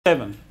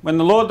7. When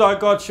the Lord thy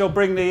God shall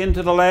bring thee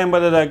into the land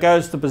whither thou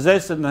goest to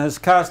possess it, and has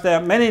cast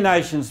out many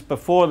nations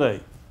before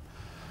thee.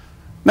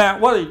 Now,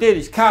 what he did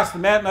is cast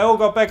them out and they all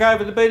got back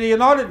over to be the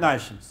United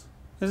Nations.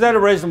 Is that a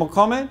reasonable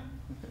comment?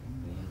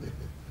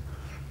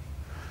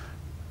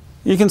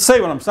 You can see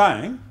what I'm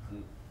saying.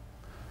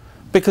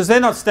 Because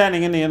they're not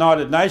standing in the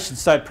United Nations,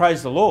 say,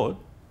 praise the Lord.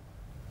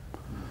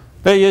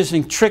 They're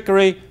using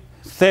trickery,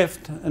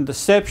 theft and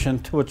deception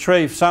to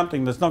achieve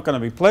something that's not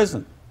going to be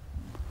pleasant.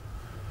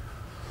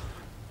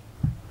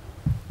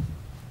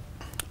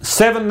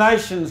 7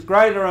 nations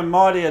greater and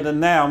mightier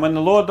than thou, and when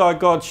the Lord thy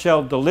God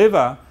shall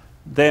deliver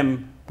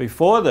them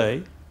before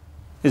thee.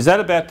 Is that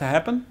about to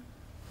happen?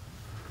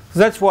 Because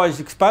that's why he's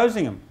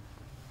exposing them.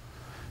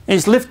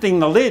 He's lifting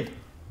the lid.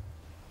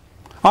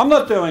 I'm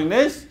not doing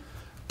this.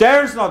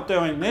 Darren's not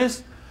doing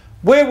this.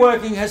 We're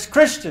working as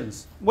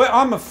Christians.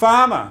 I'm a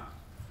farmer.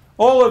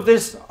 All of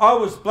this, I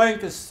was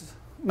blank as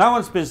no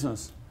one's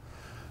business.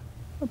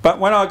 But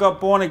when I got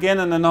born again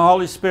and then the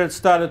Holy Spirit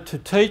started to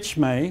teach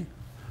me,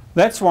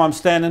 that's why I'm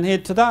standing here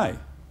today.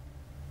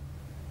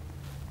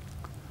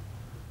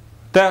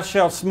 Thou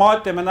shalt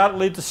smite them and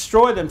utterly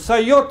destroy them. So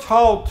you're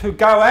told to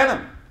go at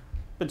them,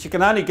 but you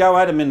can only go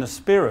at them in the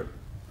Spirit.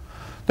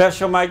 Thou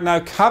shalt make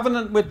no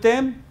covenant with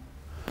them,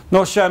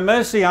 nor show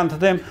mercy unto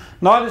them,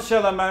 neither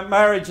shall thou make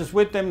marriages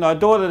with them. Thy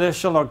daughter thou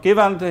shalt not give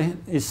unto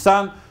his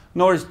son,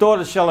 nor his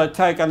daughter shall thou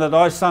take unto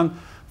thy son,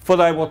 for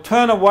they will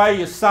turn away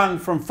your son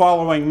from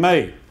following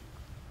me,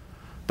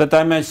 that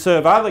they may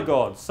serve other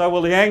gods. So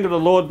will the anger of the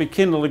Lord be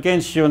kindled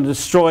against you and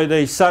destroy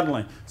thee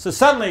suddenly. So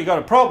suddenly you've got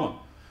a problem.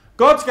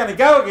 God's going to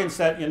go against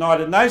that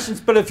United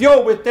Nations, but if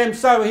you're with them,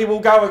 so he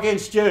will go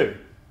against you.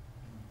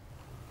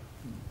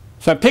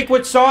 So pick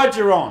which side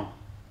you're on.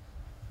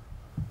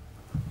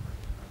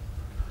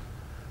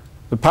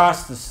 The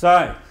pastors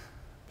say,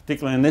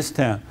 particularly in this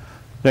town,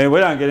 we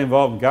don't get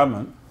involved in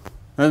government.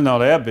 That's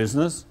not our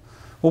business.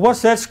 Well,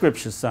 what's that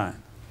scripture saying?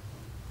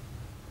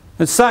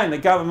 It's saying the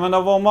government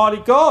of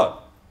Almighty God.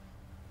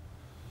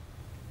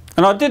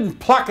 And I didn't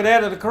pluck it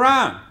out of the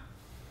Quran.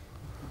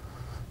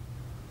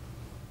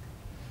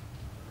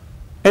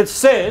 It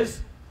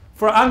says,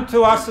 for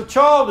unto us a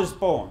child is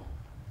born.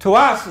 To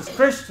us as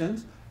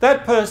Christians,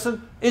 that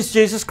person is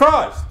Jesus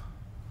Christ.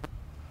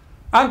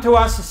 Unto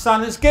us a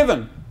son is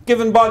given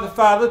by the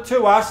Father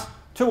to us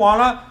to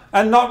honour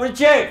and not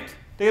reject.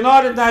 The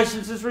United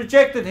Nations has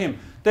rejected him.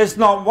 There's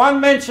not one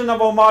mention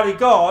of Almighty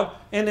God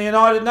in the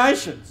United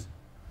Nations.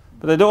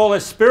 But they do all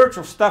this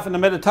spiritual stuff in the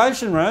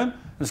meditation room.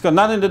 It's got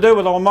nothing to do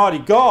with Almighty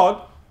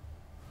God.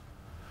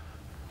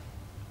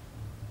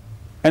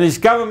 And his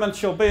government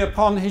shall be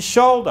upon his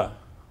shoulder.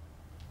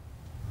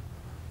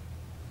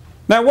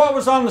 Now, what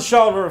was on the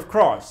shoulder of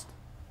Christ?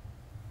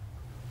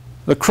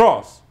 The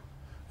cross.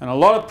 And a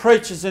lot of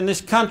preachers in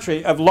this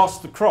country have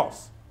lost the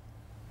cross.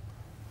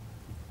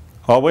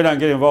 Oh, we don't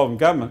get involved in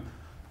government.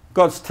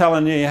 God's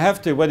telling you you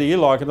have to, whether you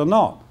like it or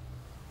not.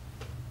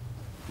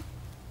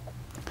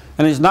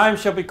 And his name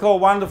shall be called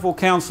Wonderful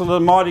Counselor, the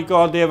Mighty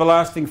God, the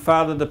Everlasting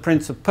Father, the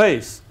Prince of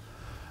Peace.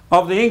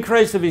 Of the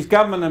increase of his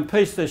government and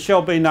peace there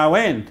shall be no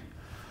end.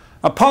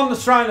 Upon the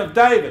throne of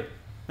David.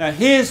 Now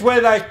here's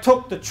where they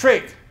took the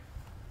trick.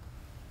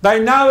 They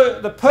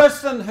know the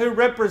person who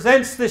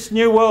represents this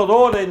new world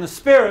order in the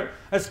Spirit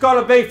has got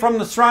to be from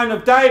the throne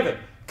of David.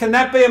 Can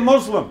that be a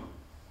Muslim?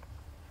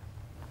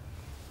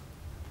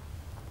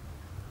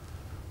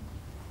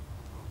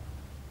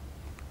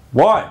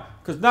 Why?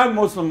 Because no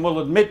Muslim will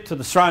admit to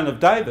the throne of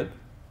David.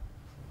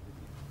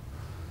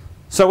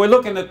 So we're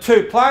looking at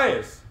 2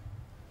 players.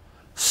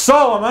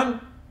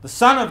 Solomon, the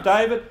son of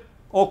David,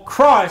 or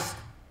Christ,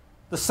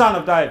 the son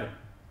of David.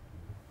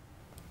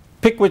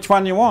 Pick which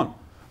one you want.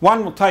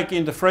 One will take you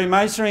into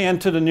Freemasonry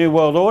and to the New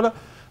World Order.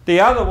 The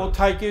other will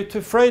take you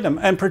to freedom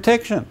and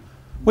protection.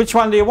 Which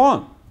one do you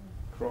want?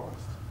 Christ.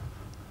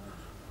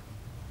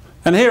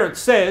 And here it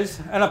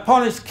says, and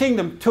upon his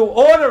kingdom to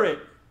order it.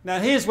 Now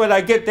here's where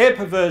they get their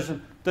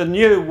perversion. The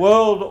New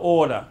World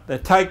Order. They're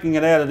taking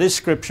it out of this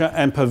scripture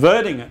and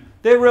perverting it.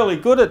 They're really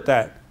good at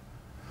that.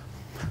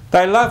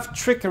 They love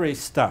trickery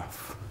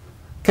stuff.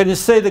 Can you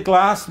see the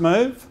glass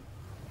move?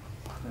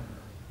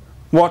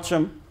 Watch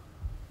them.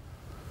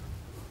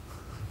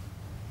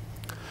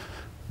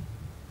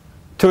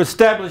 To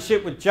establish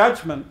it with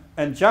judgment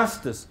and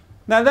justice.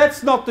 Now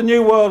that's not the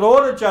New World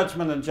Order,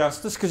 judgment and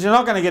justice, because you're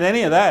not going to get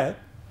any of that.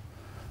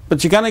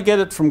 But you're going to get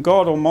it from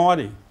God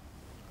Almighty.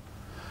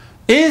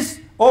 Is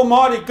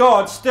Almighty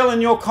God still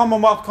in your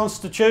Commonwealth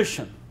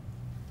Constitution?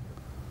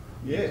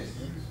 Yes.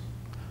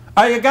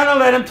 Are you going to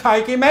let him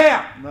take him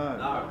out? No.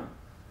 No.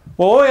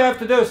 Well, all you have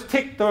to do is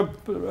tick the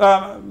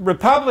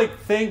Republic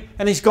thing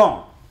and he's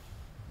gone.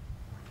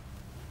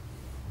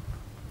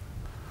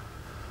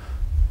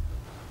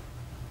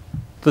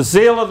 The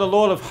zeal of the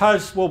Lord of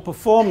hosts will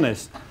perform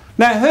this.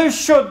 Now, who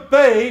should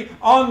be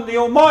on the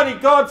Almighty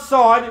God's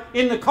side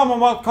in the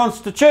Commonwealth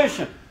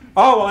Constitution?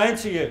 I will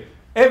answer you.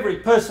 Every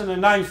person who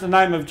names the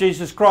name of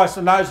Jesus Christ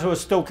and those who are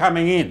still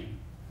coming in.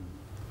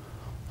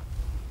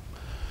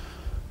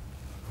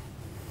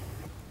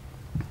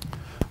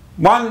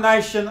 One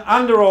nation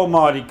under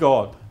Almighty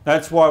God.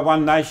 That's why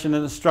one nation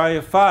in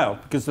Australia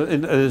failed, because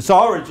in its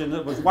origin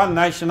it was one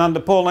nation under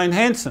Pauline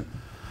Hanson.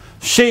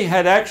 She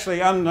had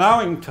actually,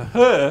 unknowing to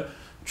her,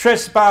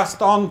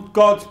 trespassed on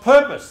God's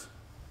purpose.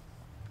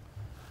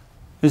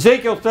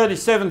 Ezekiel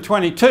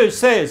 37:22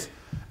 says,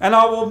 "And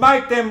I will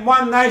make them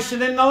one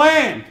nation in the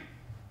land."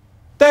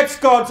 That's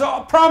God's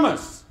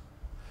promise.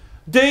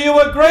 Do you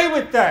agree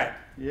with that?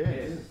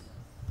 Yes.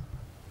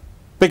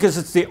 Because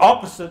it's the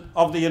opposite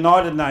of the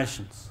United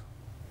Nations.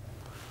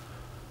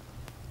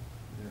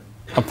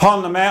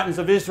 Upon the mountains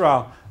of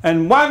Israel,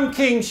 and one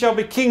king shall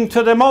be king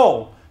to them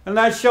all, and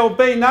there shall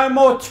be no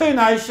more two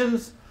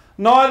nations,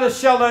 neither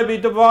shall they be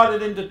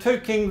divided into two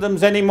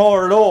kingdoms any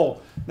more at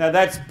all. Now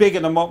that's bigger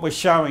than what we're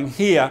showing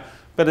here,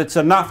 but it's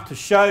enough to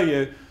show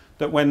you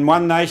that when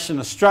one nation,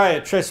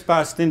 Australia,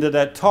 trespassed into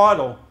that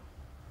title,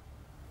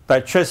 they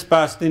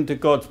trespassed into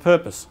God's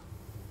purpose.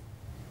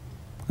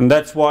 And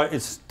that's why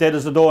it's dead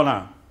as a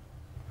doornail.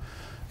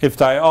 If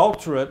they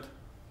alter it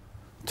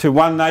to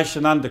one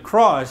nation under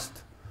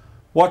Christ,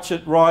 watch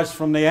it rise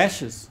from the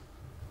ashes.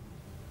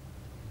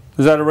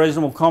 Is that a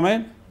reasonable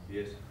comment?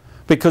 Yes.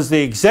 Because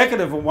the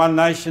executive of one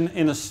nation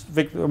in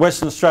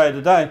Western Australia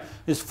today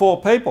is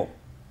 4 people.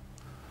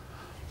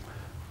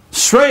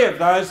 3 of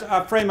those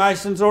are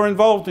Freemasons or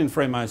involved in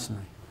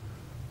Freemasonry.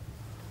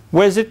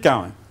 Where's it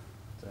going?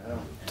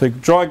 To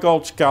Dry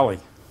Gulch Gully.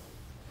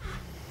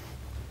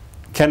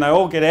 Can they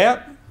all get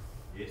out?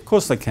 Yes. Of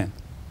course they can.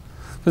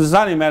 Because it's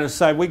only a matter of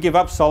saying, we give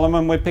up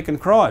Solomon, we're picking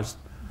Christ.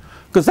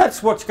 Because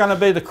that's what's going to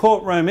be the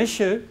courtroom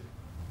issue.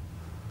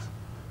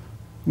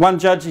 One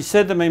judge, he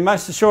said to me,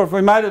 "Most assured, if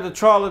we made it a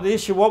trial of the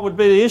issue, what would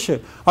be the issue?"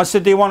 I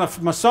said, "Do you want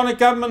a Masonic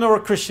government or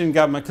a Christian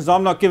government? Because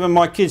I'm not giving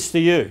my kids to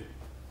you."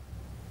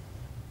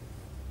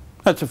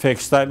 That's a fair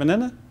statement,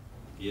 isn't it?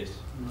 Yes.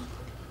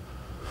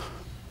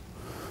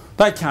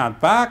 They can't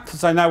bark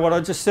because they know what I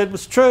just said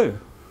was true.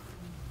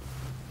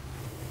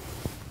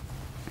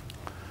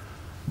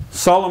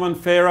 Solomon,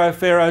 Pharaoh,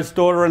 Pharaoh's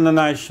daughter and the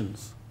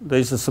nations.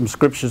 These are some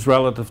scriptures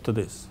relative to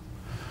this.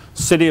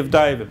 City of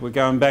David, we're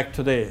going back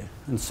to there.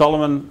 And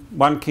Solomon,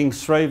 1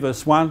 Kings 3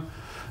 verse 1,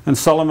 "And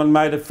Solomon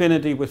made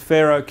affinity with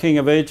Pharaoh, king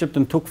of Egypt,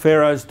 and took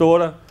Pharaoh's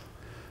daughter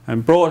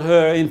and brought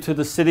her into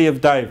the city of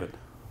David."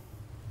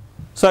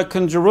 So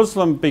can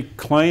Jerusalem be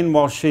clean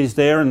while she's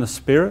there in the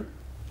spirit?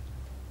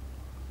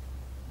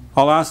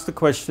 I'll ask the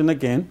question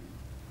again.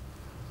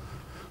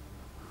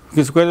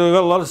 Because we've got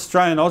a lot of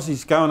Australian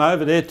Aussies going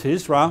over there to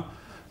Israel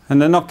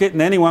and they're not getting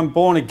anyone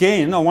born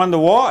again. I wonder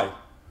why.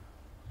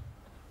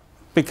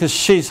 Because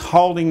she's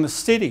holding the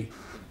city.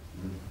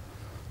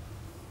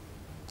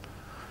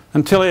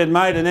 Until he had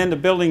made an end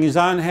of building his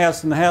own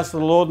house and the house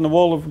of the Lord and the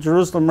wall of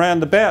Jerusalem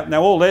round about.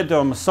 Now all they're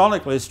doing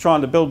Masonically is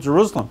trying to build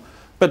Jerusalem.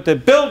 But they're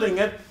building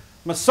it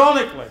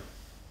Masonically.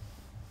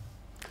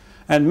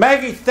 And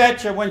Maggie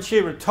Thatcher, when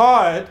she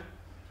retired,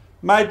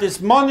 made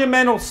this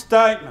monumental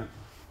statement.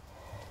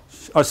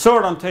 I saw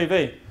it on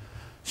TV.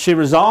 She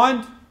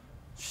resigned,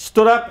 she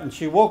stood up and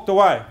she walked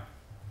away.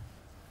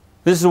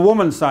 This is a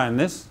woman saying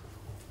this.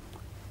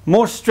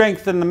 More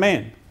strength than the men.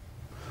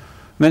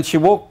 And then she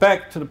walked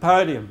back to the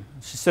podium.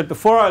 She said,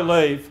 "Before I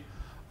leave,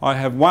 I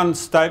have one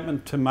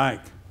statement to make.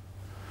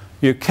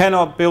 You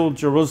cannot build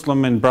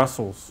Jerusalem in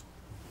Brussels."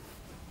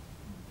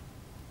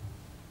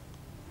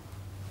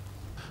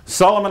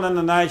 Solomon and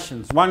the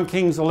nations, 1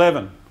 Kings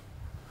 11.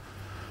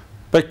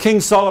 "But King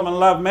Solomon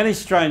loved many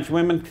strange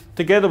women,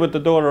 together with the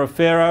daughter of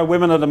Pharaoh,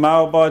 women of the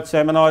Moabites,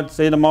 Ammonites,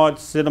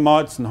 Edomites,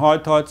 Sidonites and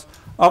Hittites,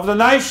 of the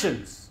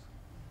nations."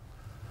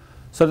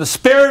 So the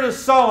spirit of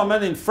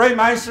Solomon in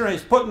Freemasonry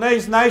is putting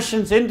these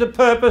nations into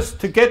purpose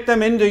to get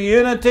them into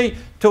unity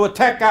to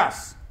attack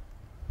us.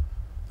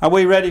 Are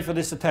we ready for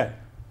this attack?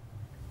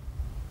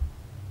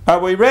 Are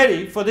we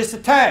ready for this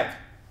attack?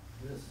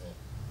 Yes.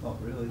 Not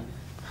really.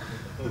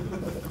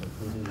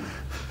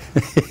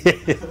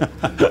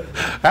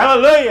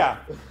 Hallelujah!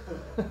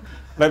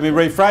 Let me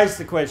rephrase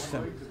the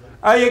question.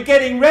 Are you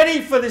getting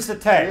ready for this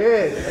attack?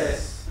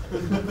 Yes.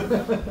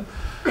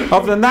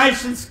 Of the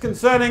nations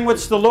concerning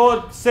which the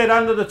Lord said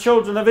unto the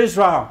children of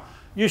Israel,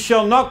 "You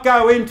shall not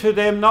go into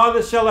them,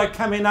 neither shall they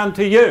come in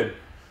unto you.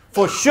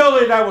 For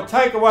surely they will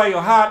take away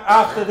your heart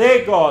after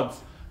their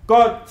gods."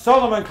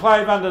 Solomon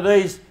clave unto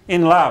these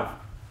in love.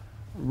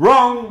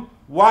 Wrong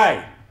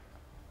way.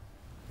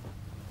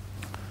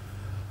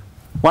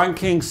 1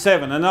 Kings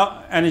 7,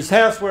 "And his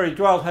house where he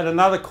dwelt had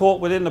another court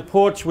within the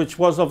porch, which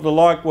was of the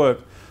like work.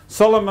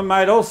 Solomon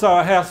made also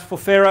a house for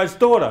Pharaoh's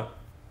daughter."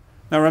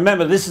 Now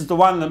remember, this is the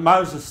one that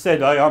Moses said,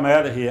 "Hey, I'm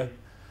out of here."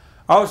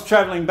 I was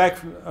travelling back,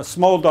 from a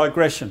small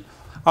digression.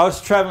 I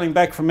was travelling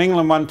back from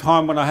England one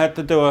time when I had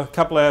to do a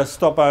couple of hours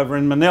stopover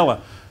in Manila.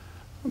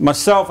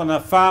 Myself and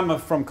a farmer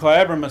from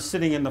Kyabram are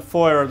sitting in the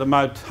foyer of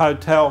the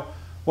hotel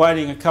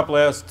waiting a couple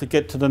of hours to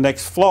get to the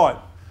next flight.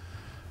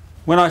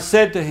 When I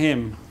said to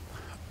him,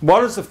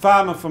 "What is a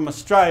farmer from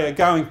Australia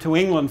going to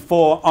England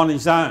for on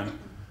his own?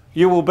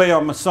 You will be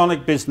on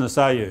Masonic business,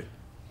 are you?"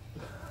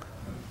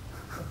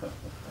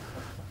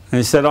 And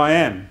he said, "I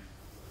am."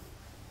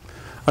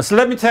 I said,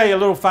 "Let me tell you a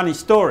little funny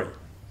story.